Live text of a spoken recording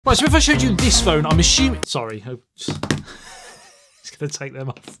Right, so if I showed you this phone, I'm assuming... Sorry, it's going to take them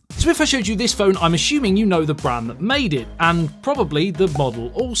off. So if I showed you this phone, I'm assuming you know the brand that made it, and probably the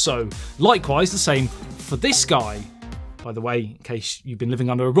model also. Likewise, the same for this guy. By the way, in case you've been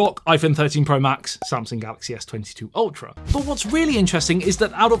living under a rock, iPhone 13 Pro Max, Samsung Galaxy S22 Ultra. But what's really interesting is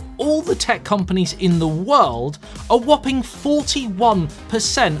that out of all the tech companies in the world, a whopping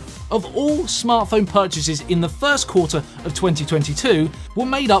 41% of all smartphone purchases in the first quarter of 2022 were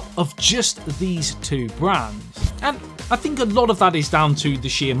made up of just these two brands. And I think a lot of that is down to the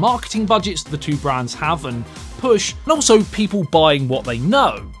sheer marketing budgets the two brands have and push, and also people buying what they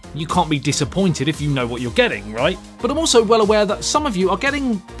know. You can't be disappointed if you know what you're getting, right? But I'm also well aware that some of you are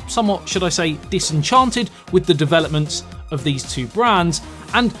getting somewhat, should I say, disenchanted with the developments of these two brands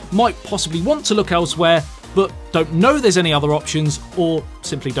and might possibly want to look elsewhere, but don't know there's any other options or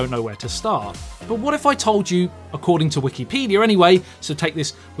simply don't know where to start. But what if I told you, according to Wikipedia anyway, so take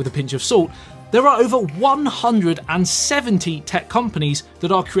this with a pinch of salt, there are over 170 tech companies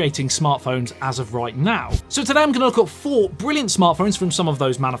that are creating smartphones as of right now. So today I'm going to look at 4 brilliant smartphones from some of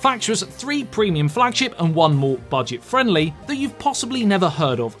those manufacturers, 3 premium flagship and 1 more budget friendly that you've possibly never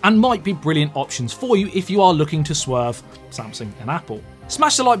heard of and might be brilliant options for you if you are looking to swerve Samsung and Apple.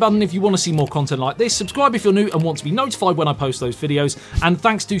 Smash the like button if you want to see more content like this, subscribe if you're new and want to be notified when I post those videos, and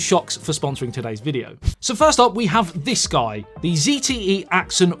thanks to Shocks for sponsoring today's video. So first up we have this guy, the ZTE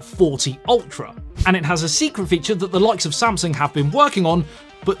Axon 40 Ultra. And it has a secret feature that the likes of Samsung have been working on,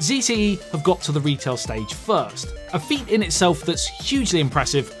 but ZTE have got to the retail stage first. A feat in itself that's hugely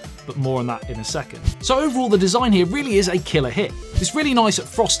impressive, but more on that in a second. So overall the design here really is a killer hit. This really nice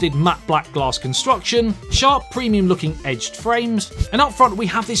frosted matte black glass construction, sharp premium looking edged frames, and up front we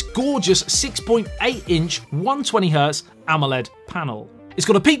have this gorgeous 6.8 inch 120Hz AMOLED panel. It's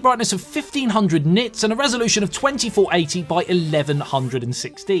got a peak brightness of 1500 nits and a resolution of 2480 by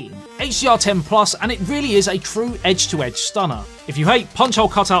 1116. HDR10 Plus, and it really is a true edge-to-edge stunner. If you hate punch hole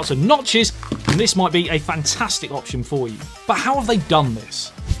cutouts and notches, then this might be a fantastic option for you. But how have they done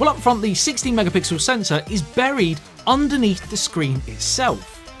this? Well, up front the 16 megapixel sensor is buried underneath the screen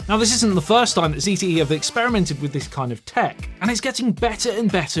itself. Now this isn't the first time that ZTE have experimented with this kind of tech, and it's getting better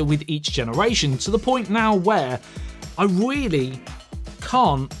and better with each generation, to the point now where I really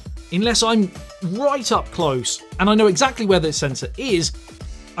can't, unless I'm right up close and I know exactly where the sensor is,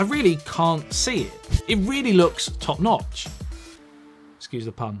 I really can't see it. It really looks top notch. Excuse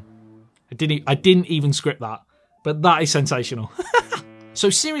the pun. I didn't even script that, but that is sensational. So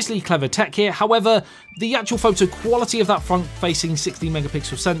seriously clever tech here. However, the actual photo quality of that front facing 16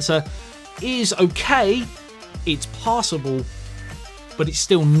 megapixel sensor is okay. It's passable, but it's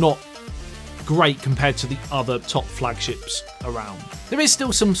still not great compared to the other top flagships around. There is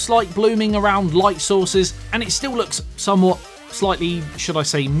still some slight blooming around light sources, and it still looks somewhat slightly, should I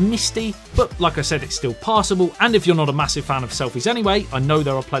say, misty, but like I said, it's still passable. And if you're not a massive fan of selfies anyway, I know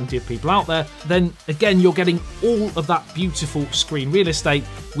there are plenty of people out there, then again you're getting all of that beautiful screen real estate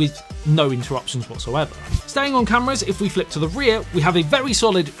with no interruptions whatsoever. Staying on cameras, if we flip to the rear, we have a very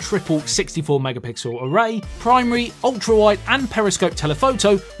solid triple 64 megapixel array, primary, ultra wide and periscope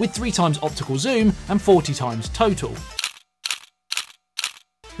telephoto with 3x optical zoom and 40x total.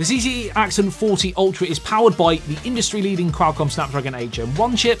 The ZTE Axon 40 Ultra is powered by the industry-leading Qualcomm Snapdragon 8 Gen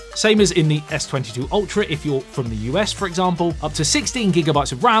 1 chip, same as in the S22 Ultra if you're from the US for example, up to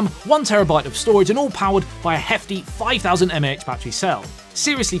 16GB of RAM, 1TB of storage, and all powered by a hefty 5000 mAh battery cell.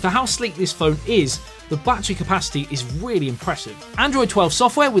 Seriously, for how sleek this phone is, the battery capacity is really impressive. Android 12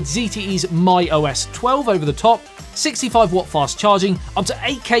 software with ZTE's MyOS 12 over the top, 65W fast charging, up to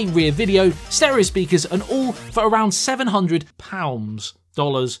 8K rear video, stereo speakers, and all for around £700.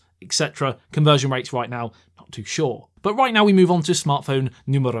 Dollars, etc. Conversion rates right now, not too sure. But right now we move on to smartphone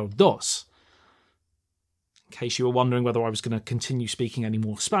numero dos. In case you were wondering whether I was going to continue speaking any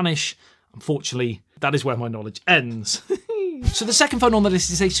more Spanish, unfortunately, that is where my knowledge ends. So the second phone on the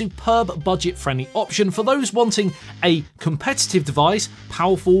list is a superb budget-friendly option for those wanting a competitive device,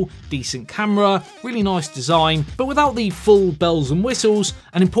 powerful, decent camera, really nice design, but without the full bells and whistles,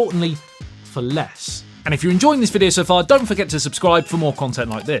 and importantly, for less. And if you're enjoying this video so far, don't forget to subscribe for more content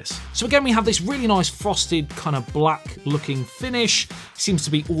like this. So again, we have this really nice frosted kind of black looking finish. Seems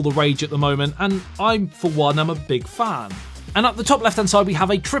to be all the rage at the moment, and I, for one, am a big fan. And up the top left hand side, we have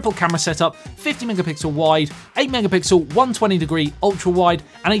a triple camera setup, 50 megapixel wide, 8 megapixel 120° ultra wide,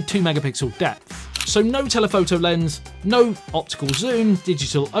 and a 2 megapixel depth. So no telephoto lens, no optical zoom,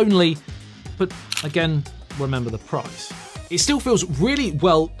 digital only, but again, remember the price. It still feels really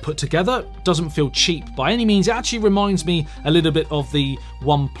well put together, doesn't feel cheap by any means. It actually reminds me a little bit of the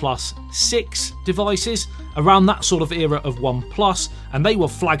OnePlus 6 devices, around that sort of era of OnePlus, and they were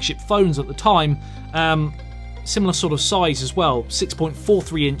flagship phones at the time. Similar sort of size as well,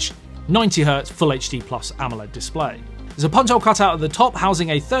 6.43 inch, 90Hz Full HD Plus AMOLED display. There's a punch hole cut out at the top housing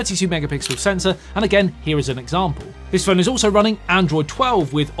a 32 megapixel sensor, and again, here is an example. This phone is also running Android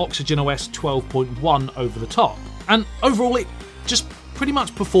 12 with Oxygen OS 12.1 over the top. And overall, it just pretty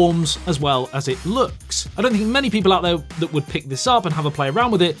much performs as well as it looks. I don't think many people out there that would pick this up and have a play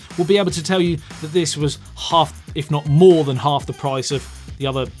around with it will be able to tell you that this was half, if not more than half the price of the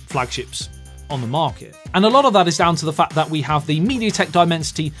other flagships on the market. And a lot of that is down to the fact that we have the MediaTek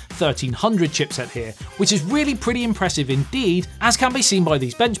Dimensity 1300 chipset here, which is really pretty impressive indeed, as can be seen by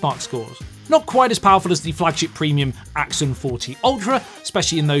these benchmark scores. Not quite as powerful as the flagship premium Axon 40 Ultra,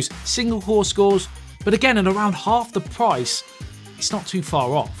 especially in those single core scores, but again at around half the price, it's not too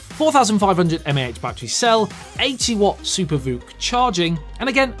far off. 4500 mAh battery cell, 80 watt Super VOOC charging, and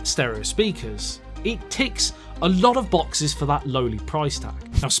again stereo speakers. It ticks a lot of boxes for that lowly price tag.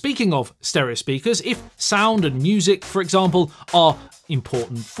 Now, speaking of stereo speakers, if sound and music, for example, are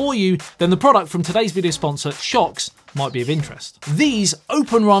important for you, then the product from today's video sponsor, Shokz, might be of interest. These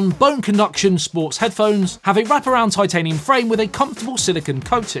open-run bone conduction sports headphones have a wraparound titanium frame with a comfortable silicone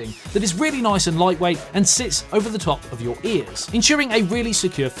coating that is really nice and lightweight and sits over the top of your ears, ensuring a really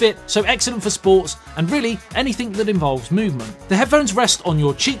secure fit, so excellent for sports and really anything that involves movement. The headphones rest on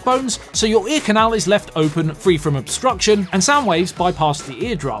your cheekbones, so your ear canal is left open, free from obstruction, and sound waves bypass the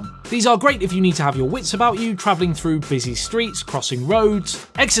eardrum. These are great if you need to have your wits about you, travelling through busy streets, crossing roads,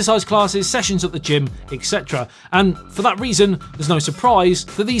 exercise classes, sessions at the gym, etc. And for that reason, there's no surprise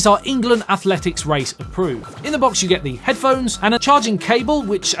that these are England Athletics Race approved. In the box you get the headphones and a charging cable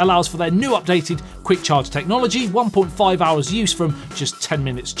which allows for their new updated quick charge technology, 1.5 hours use from just 10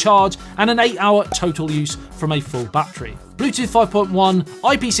 minutes charge, and an 8-hour total use from a full battery. Bluetooth 5.1,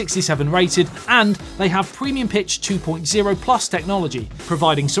 IP67 rated, and they have premium pitch 2.0 plus technology,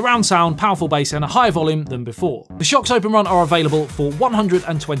 providing surround sound, powerful bass, and a higher volume than before. The Shokz Open Run are available for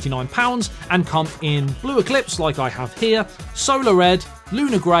 £129 and come in Blue Eclipse like I have here, Solar Red,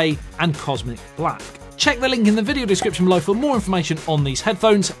 Lunar Grey, and Cosmic Black. Check the link in the video description below for more information on these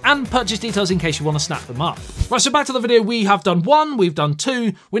headphones and purchase details in case you want to snap them up. Right, so back to the video. We have done 1, we've done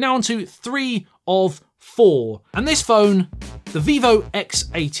 2, we're now on to 3 of 4. And this phone, the Vivo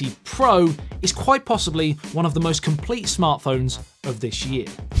X80 Pro, is quite possibly one of the most complete smartphones of this year.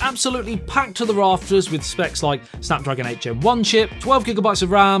 Absolutely packed to the rafters with specs like Snapdragon 8 Gen 1 chip, 12GB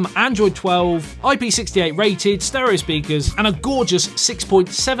of RAM, Android 12, IP68 rated, stereo speakers, and a gorgeous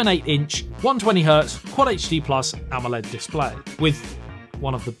 6.78 inch 120Hz Quad HD Plus AMOLED display, with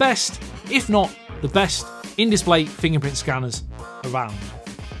one of the best, if not the best, in-display fingerprint scanners around.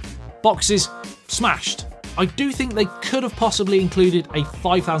 Boxes smashed. I do think they could have possibly included a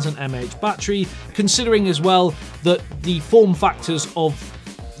 5000 mAh battery, considering as well that the form factors of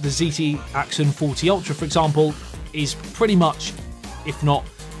the ZTE Axon 40 Ultra, for example, is pretty much, if not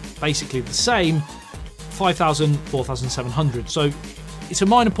basically the same, 5000, 4700. So it's a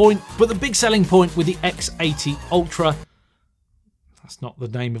minor point, but the big selling point with the X80 Ultra, that's not the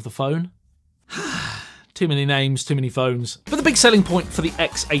name of the phone. Too many names, too many phones. But the big selling point for the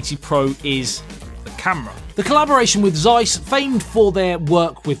X80 Pro is the camera. The collaboration with Zeiss, famed for their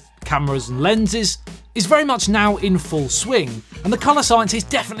work with cameras and lenses, is very much now in full swing, and the colour science is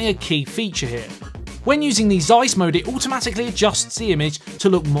definitely a key feature here. When using the Zeiss mode, it automatically adjusts the image to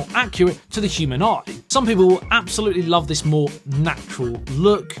look more accurate to the human eye. Some people will absolutely love this more natural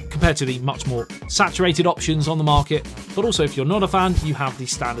look compared to the much more saturated options on the market, but also if you're not a fan, you have the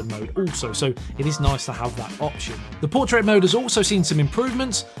standard mode also, so it is nice to have that option. The portrait mode has also seen some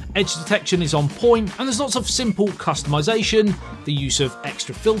improvements, edge detection is on point, and there's lots of simple customization, the use of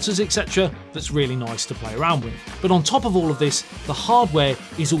extra filters, etc. that's really nice to play around with. But on top of all of this, the hardware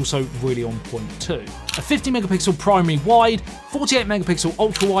is also really on point too. A 50 megapixel primary wide, 48 megapixel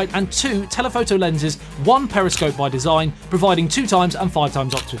ultra wide, and 2 telephoto lenses, 1 periscope by design, providing 2x and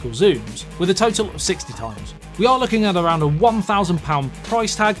 5x optical zooms, with a total of 60x. We are looking at around a £1,000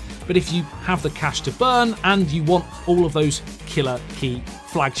 price tag, but if you have the cash to burn and you want all of those killer key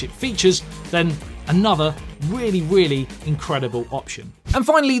flagship features, then another really incredible option. And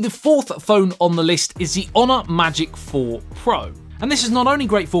finally, the fourth phone on the list is the Honor Magic 4 Pro. And this is not only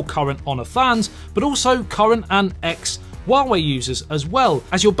great for current Honor fans, but also current and ex-Huawei users as well,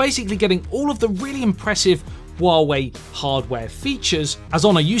 as you're basically getting all of the really impressive Huawei hardware features, as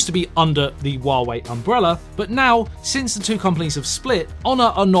Honor used to be under the Huawei umbrella, but now, since the two companies have split,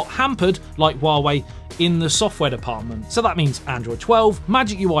 Honor are not hampered, like Huawei, in the software department. So that means Android 12,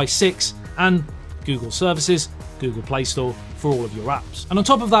 Magic UI 6, and Google Services, Google Play Store for all of your apps. And on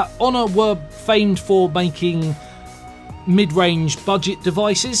top of that, Honor were famed for making mid-range budget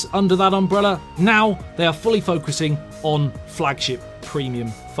devices under that umbrella. Now they are fully focusing on flagship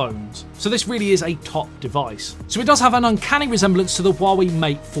premium phones. So this really is a top device. So it does have an uncanny resemblance to the Huawei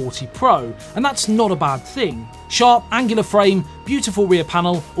Mate 40 Pro, and that's not a bad thing. Sharp, angular frame, beautiful rear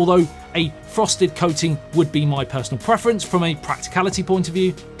panel, although a frosted coating would be my personal preference from a practicality point of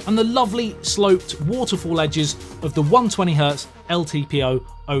view, and the lovely sloped waterfall edges of the 120Hz LTPO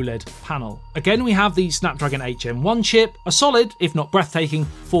OLED panel. Again, we have the Snapdragon HM1 chip, a solid, if not breathtaking,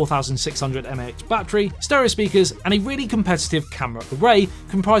 4600 mAh battery, stereo speakers, and a really competitive camera array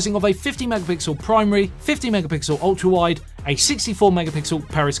comprising of a 50 megapixel primary, 50 megapixel ultra-wide, a 64 megapixel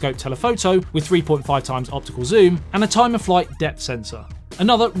periscope telephoto with 3.5 times optical zoom, and a time of flight depth sensor.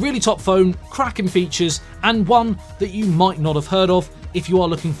 Another really top phone, cracking features, and one that you might not have heard of if you are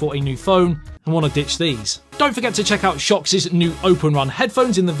looking for a new phone and want to ditch these. Don't forget to check out Shox' new Open Run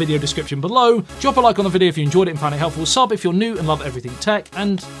headphones in the video description below. Drop a like on the video if you enjoyed it and found it helpful. Sub if you're new and love everything tech.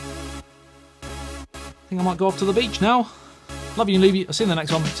 And I think I might go off to the beach now. Love you and leave you. I'll see you in the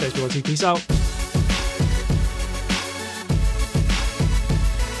next one. Stay ASBYT. Peace out.